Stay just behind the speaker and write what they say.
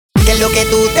lo que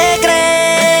tú te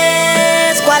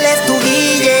crees. ¿Cuál es tu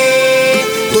guille?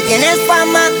 Tú tienes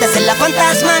fama de ser la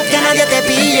fantasma que nadie te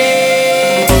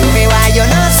pille. Beba, yo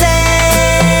no sé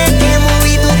qué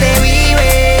movie tú te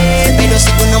vives, pero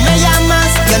si tú no me llamas,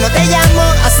 yo no te llamo,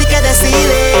 así que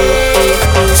decide.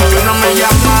 Si tú no me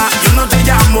llamas, yo no te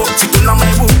llamo. Si tú no me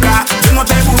buscas, yo no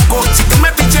te busco. Si tú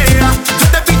me picheas, yo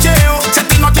te picheo. Si a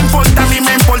ti no te importa, a mí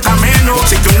me importa menos.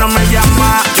 Si tú no me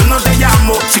llamas, yo no te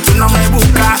llamo. Si tú no me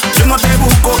buscas, yo no te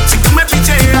busco. Si tú me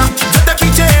picheas, yo te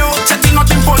picheo. Si a ti no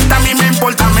te importa, a mí me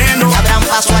importa menos. Abran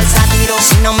paso al sátiro,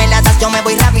 si no me la das yo me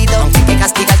voy rápido. Aunque hay que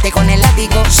castigarte con el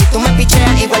látigo. Si tú me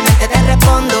picheas igualmente te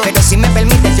respondo, pero si me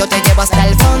permites yo te llevo hasta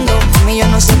el fondo. Mami, yo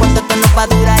no sé cuánto esto nos va a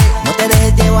durar. No te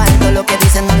dejes llevar, todo lo que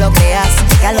dicen no lo creas,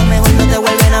 que a lo mejor no te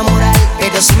vuelve a enamorar.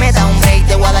 Pero si me da un break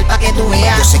te voy a dar pa' que tú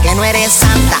veas. Yo sé que no eres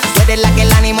santa, tú eres la que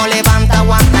el ánimo levanta.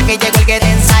 Aguanta que llegó el que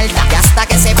te ensalta, y hasta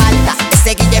que se falta.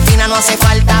 Ese guille fina no hace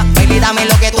falta. Baby, dame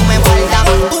lo que tú me faltas.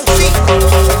 Watussi.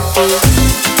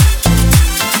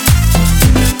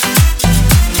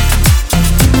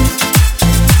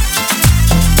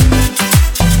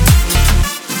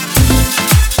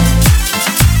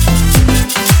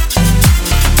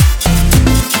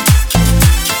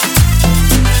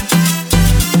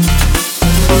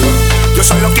 Yo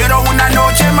solo quiero una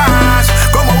noche más,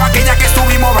 como aquella que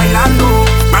estuvimos bailando.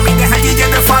 Mami, deja el DJ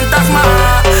de Fantasma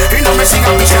y no me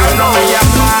sigas pichando. No me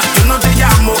llamas, yo no te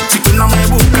llamo. Si tú no me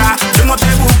buscas, yo no te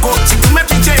busco. Si tú me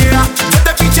picheas, yo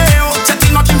te picheo. Si a ti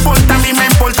no te importa, a mí me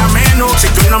importa menos. Si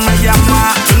tú no me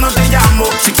llamas, yo no te llamo.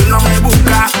 Si tú no me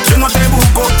buscas, yo no te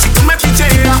busco. Si tú me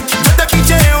picheas, yo te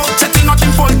picheo. Si a ti no te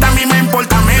importa, a mí me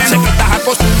importa menos. Sé que estás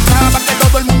acostumbrada a que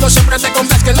todo el mundo siempre te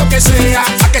complazca lo que sea,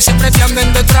 a que siempre te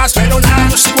anden detrás, pero nada,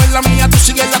 yo sigo en la mía, tú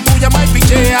sigues en la tuya, me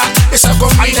pichea. Esa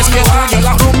conmigo es que yo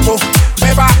la rompo.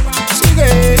 Beba,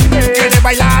 sigue, quiere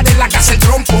bailar en la casa el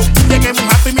trompo. Lleguemos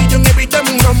a Happy Million,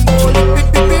 evitemos un rombo.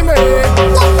 Dime.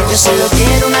 Yo solo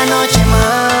quiero una noche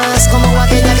más, como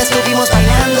aquella que estuvimos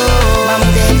bailando.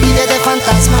 Mami, del video de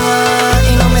Fantasma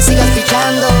y no me sigas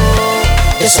pichando.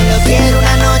 Yo solo quiero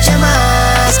una noche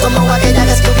más, como aquella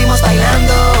que estuvimos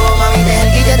bailando. Mami,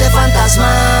 del guille de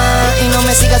Fantasma y no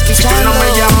me sigas pichando. Si tú no me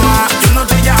llamas, yo no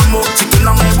te llamo. Si tú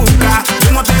no me buscas,